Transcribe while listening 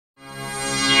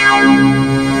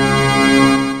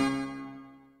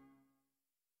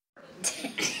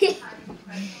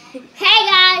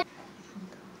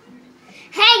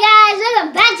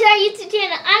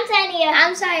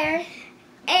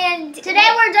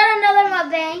got another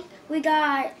mukbang.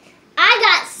 I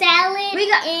got salad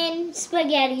and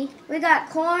spaghetti. We got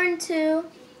corn too.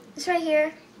 It's right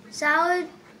here. Salad.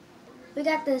 We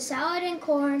got the salad and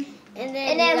corn. And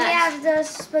then we have the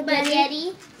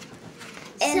spaghetti.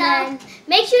 And then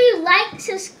make sure you like,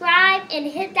 subscribe, and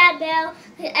hit that bell.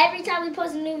 Every time we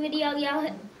post a new video,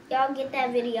 y'all get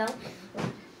that video.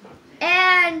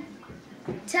 And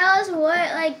tell us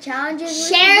what challenges.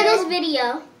 Share this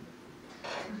video.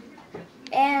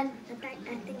 And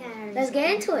I think I already. Let's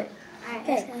get into it. Alright,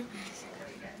 okay. let's go.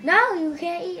 No, you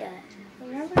can't eat it.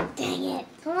 Remember? Dang it.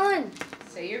 Come on.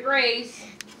 Say your grace.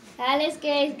 God is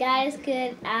good. God is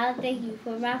good. I'll thank you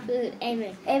for my food.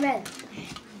 Amen. Amen.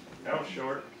 That was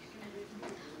short.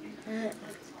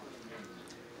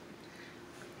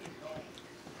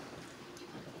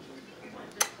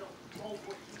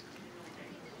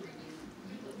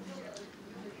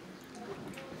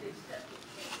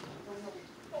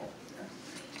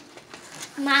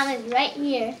 Mom is right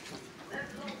here.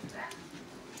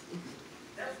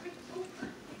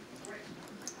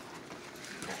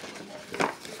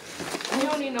 You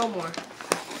don't need no more.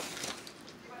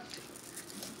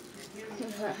 You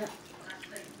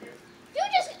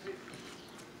just.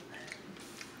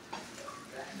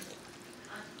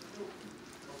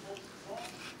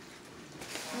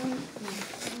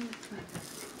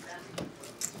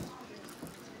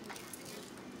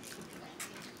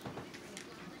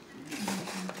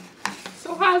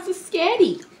 So how's the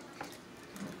sketty?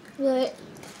 Good.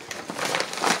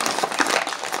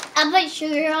 I put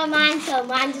sugar on mine, so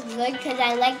mine's good because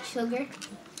I like sugar.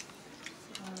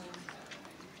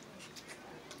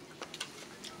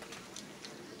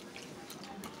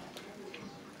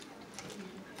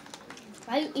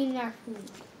 Why are you eating our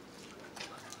food?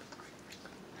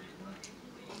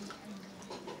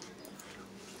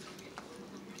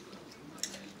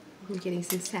 I'm getting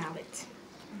some salad.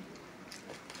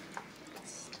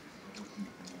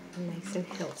 Nice and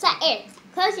healthy. Stop, Eric.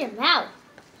 Close your mouth.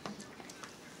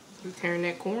 You tearing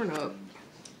that corn up.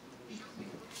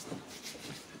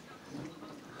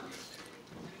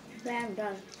 I'm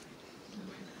done.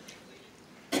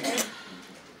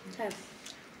 Okay.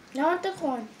 Now with the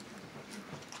corn.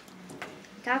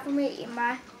 Time for me to eat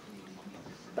my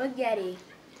spaghetti.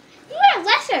 You have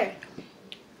lesser.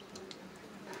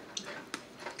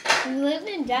 You lived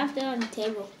and dropped it on the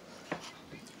table.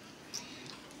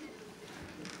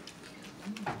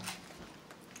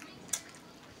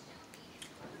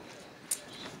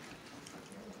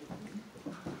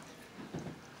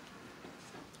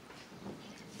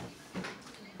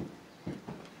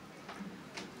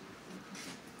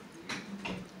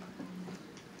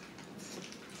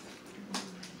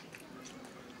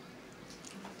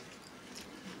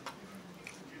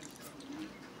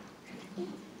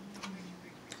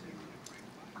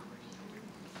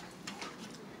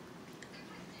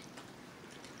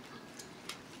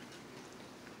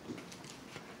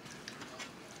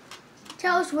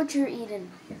 Tell us what you're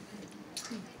eating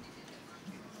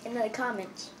in the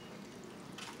comments.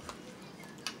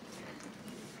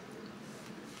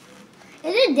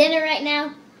 Is it dinner right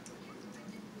now?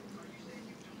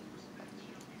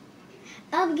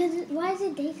 Oh, because why is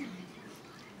it daytime?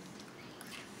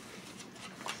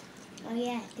 Oh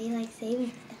yeah, daylight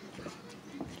saving.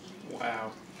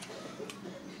 Wow.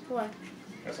 What?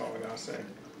 That's all I gotta say.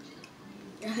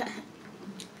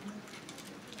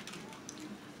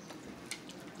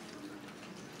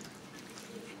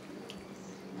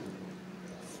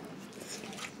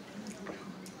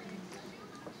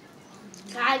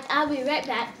 Guys, I'll be right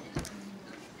back.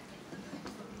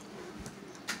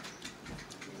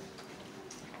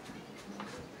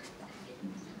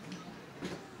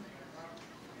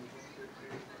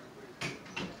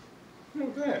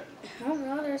 What's that? I don't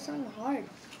know, there's something hard.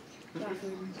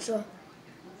 So.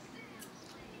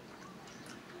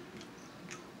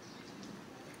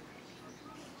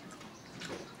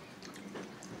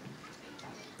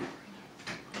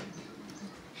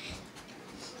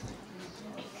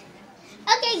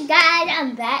 Okay, guys,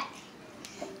 I'm back.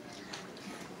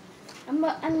 I'm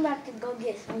about to go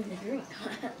get something to drink.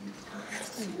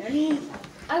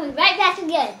 I'll be right back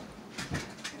again.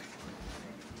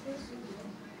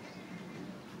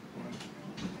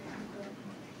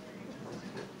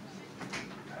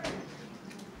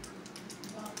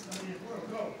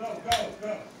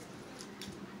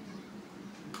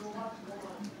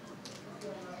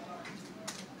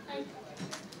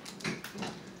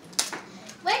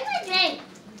 Where's my drink?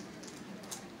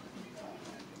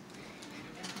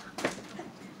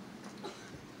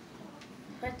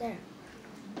 Right there.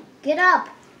 Get up.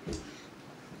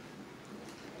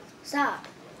 Stop.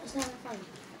 It's not fun.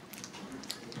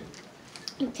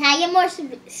 Can I get more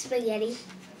spaghetti?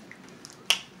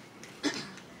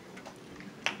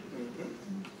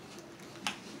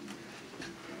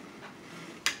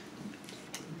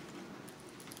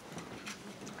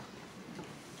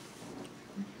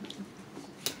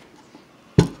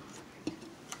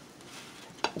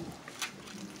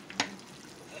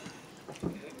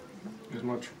 As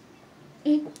much.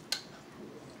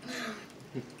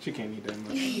 She can't eat that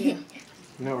much. Yeah. You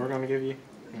know what we're gonna give you?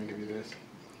 I'm gonna give you this.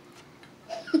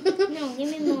 No, give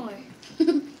me more.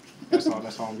 That's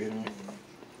all I'm giving you.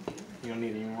 You don't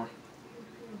need any more.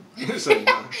 Say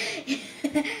no.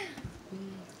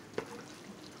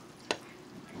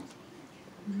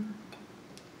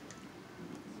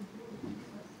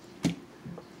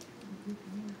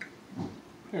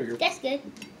 There you go. That's good.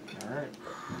 Alright.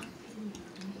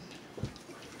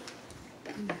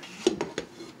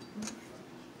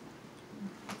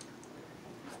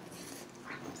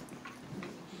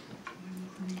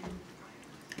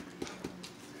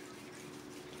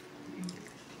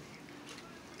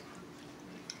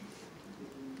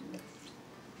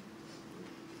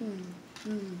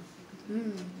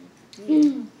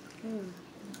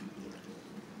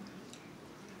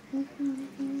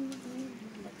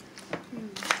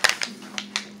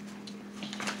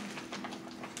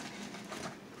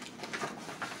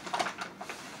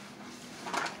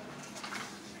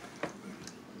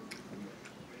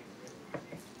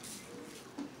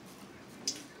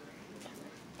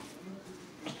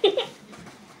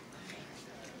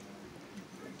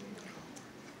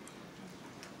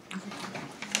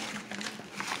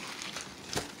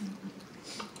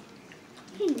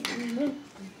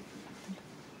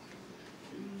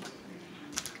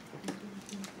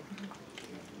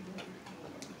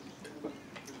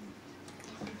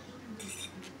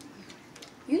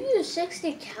 You use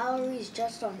 60 calories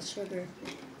just on sugar.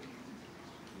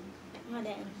 What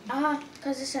then?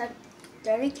 Because it said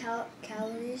 30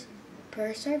 calories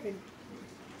per serving.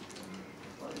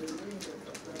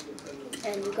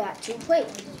 And you got 2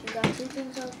 plates. You got 2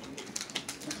 things of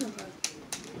cooking bread.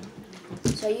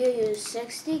 So you use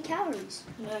 60 calories.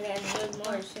 No, that's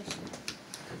more.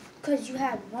 Because you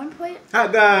had 1 plate. Hi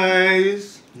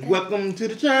guys, welcome to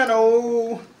the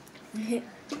channel.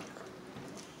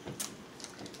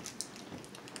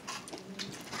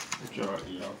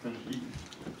 Y'all finish eating.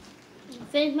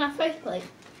 Finish my first plate.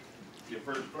 Your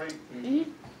first plate? Mm-hmm.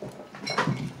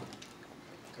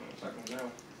 Second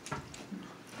down.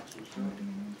 That's what's up.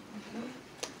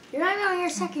 You're not even on your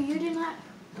second. You did not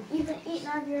even eat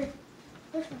out of your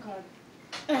Christmas card.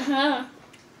 Uh-huh.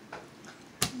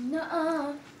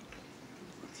 Nuh-uh.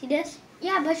 See this?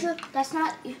 Yeah, but that's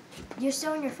not. You're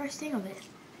still in your first thing of it.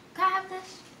 Can I have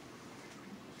this?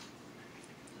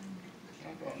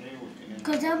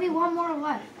 Because there'll be one more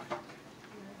left.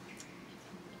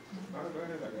 Go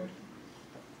ahead, I got it.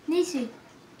 Nisi, do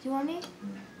you want me?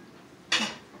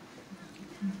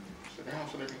 Sit down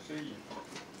so they can see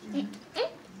you.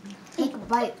 Take a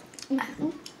bite.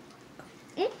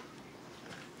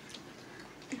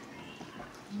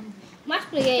 My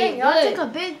spaghetti Hey, is y'all good. take a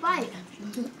big bite.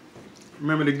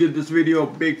 Remember to give this video a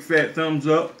big fat thumbs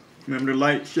up. Remember to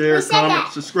like, share, Who said comment,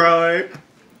 that? subscribe,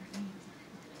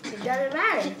 It doesn't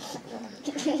matter.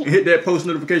 and hit that post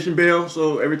notification bell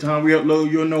so every time we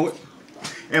upload you'll know it.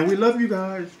 And we love you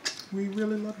guys. We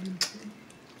really love you.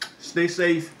 Stay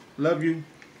safe. Love you.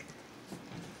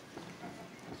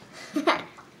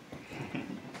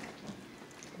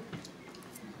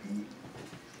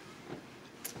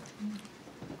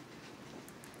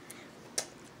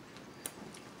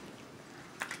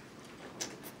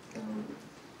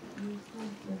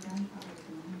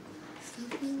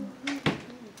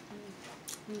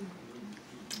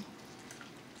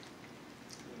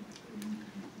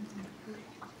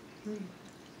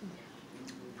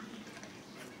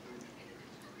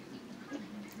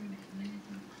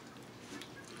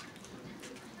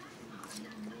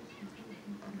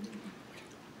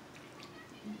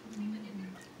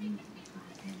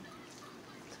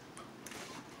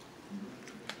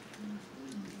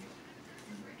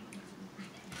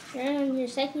 You're on your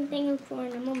second thing of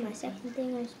corn. I'm on my second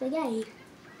thing of spaghetti.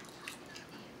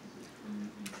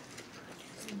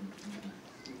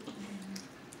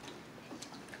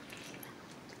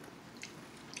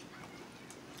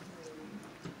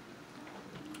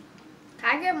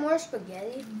 Can I get more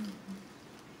spaghetti?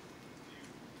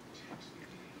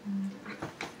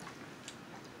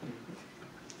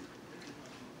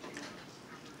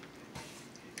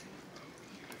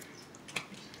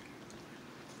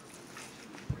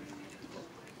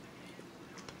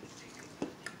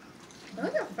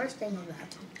 What's your first thing of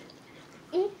that?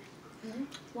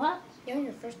 What? You're on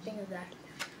your first thing of that.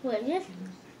 What is this?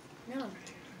 No.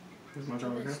 Here's my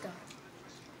dog This here. stuff.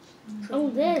 Oh,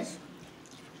 this.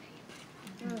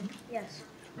 Yes.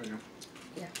 Right here.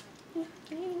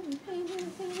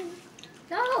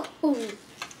 No.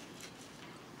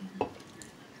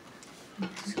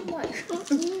 So much.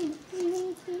 Too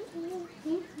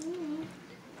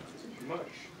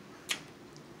much.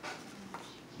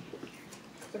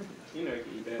 You know you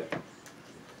can eat that.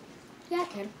 Yeah, I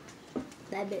can.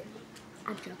 That bit.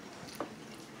 I'm joking.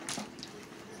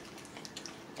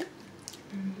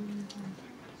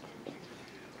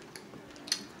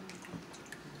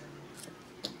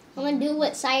 I'm gonna do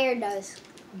what Sire does.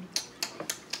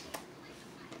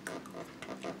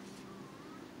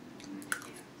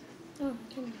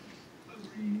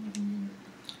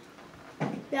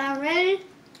 Y'all ready?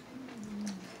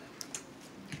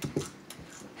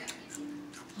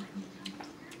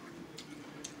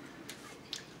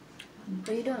 What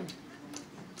are you doing?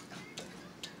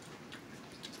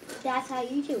 That's how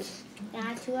you do.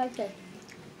 That's what I say.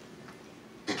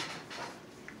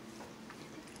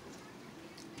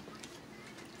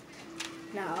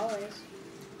 Not always.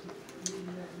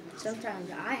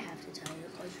 Sometimes I have to tell you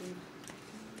because you.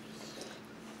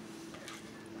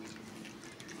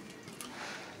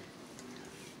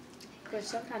 Because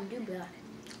sometimes you be like.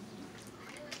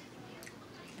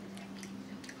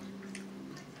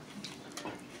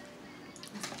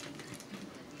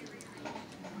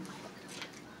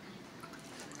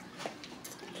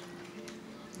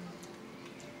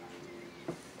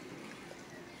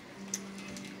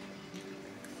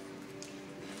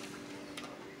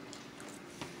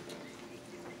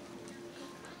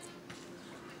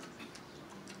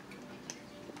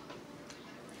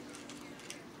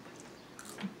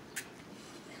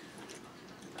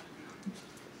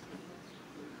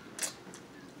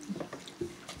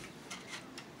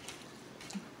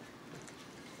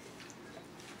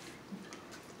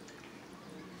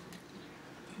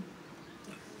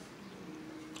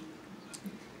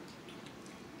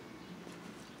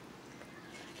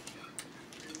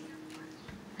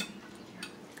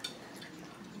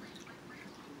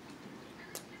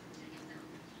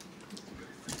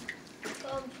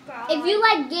 If you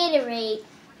like Gatorade,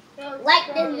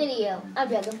 like this video. I'm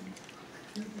joking.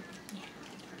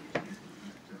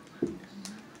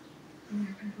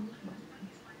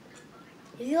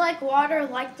 If you like water,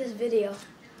 like this video.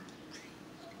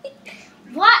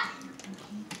 What?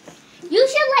 You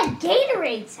should like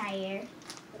Gatorade, Sire.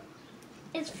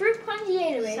 It's fruit punch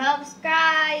Gatorade.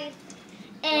 Subscribe.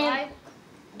 And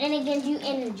it gives you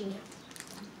energy.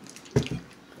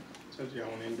 So do y'all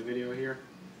want to end the video here?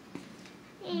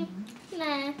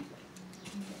 Nah.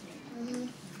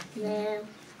 Nah.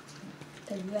 Because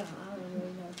I don't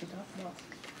really know what to talk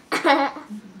about.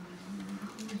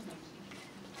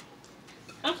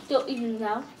 I'm still eating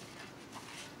though.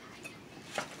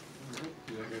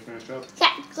 You guys get finished up?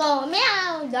 Cat go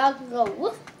meow, dog go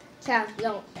woof, cat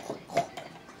go.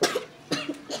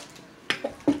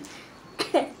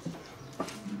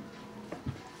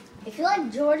 If you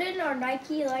like Jordan or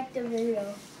Nike, like the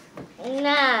video.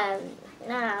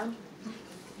 Nah.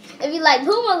 If you like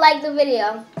Puma, like the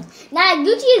video. Nah,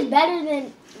 Gucci is better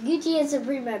than Gucci and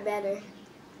Supreme are better.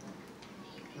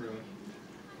 Really?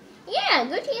 Yeah,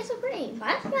 Gucci and Supreme.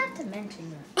 Why do you have to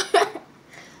mention that?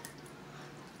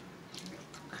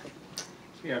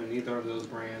 You have neither of those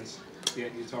brands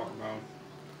yet you talk about.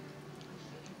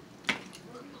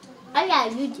 I got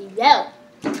Gucci though.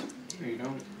 No, you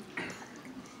don't.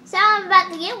 So I'm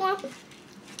about to get one.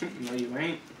 No, you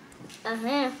ain't.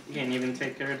 Uh-huh. You can't even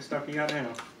take care of the stuff you got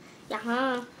now.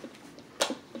 Uh-huh.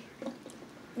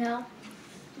 No.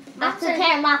 I took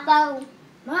care of my phone.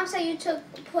 Mom said you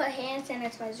put hand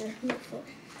sanitizer in your foot.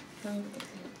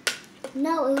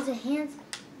 No, it was a hand.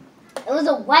 It was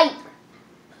a wipe.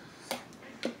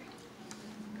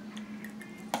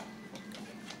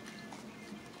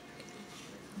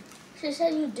 She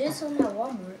said you did something at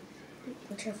Walmart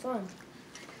with your phone.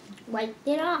 Wiped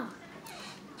it off.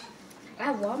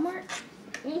 At Walmart?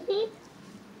 Mm-hmm.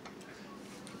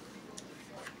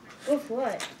 With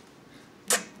what?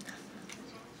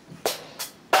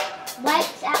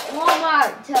 Wipes at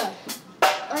Walmart.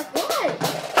 Like what?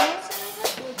 Hand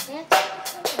sanitizer? With hand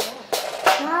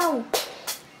sanitizer? No.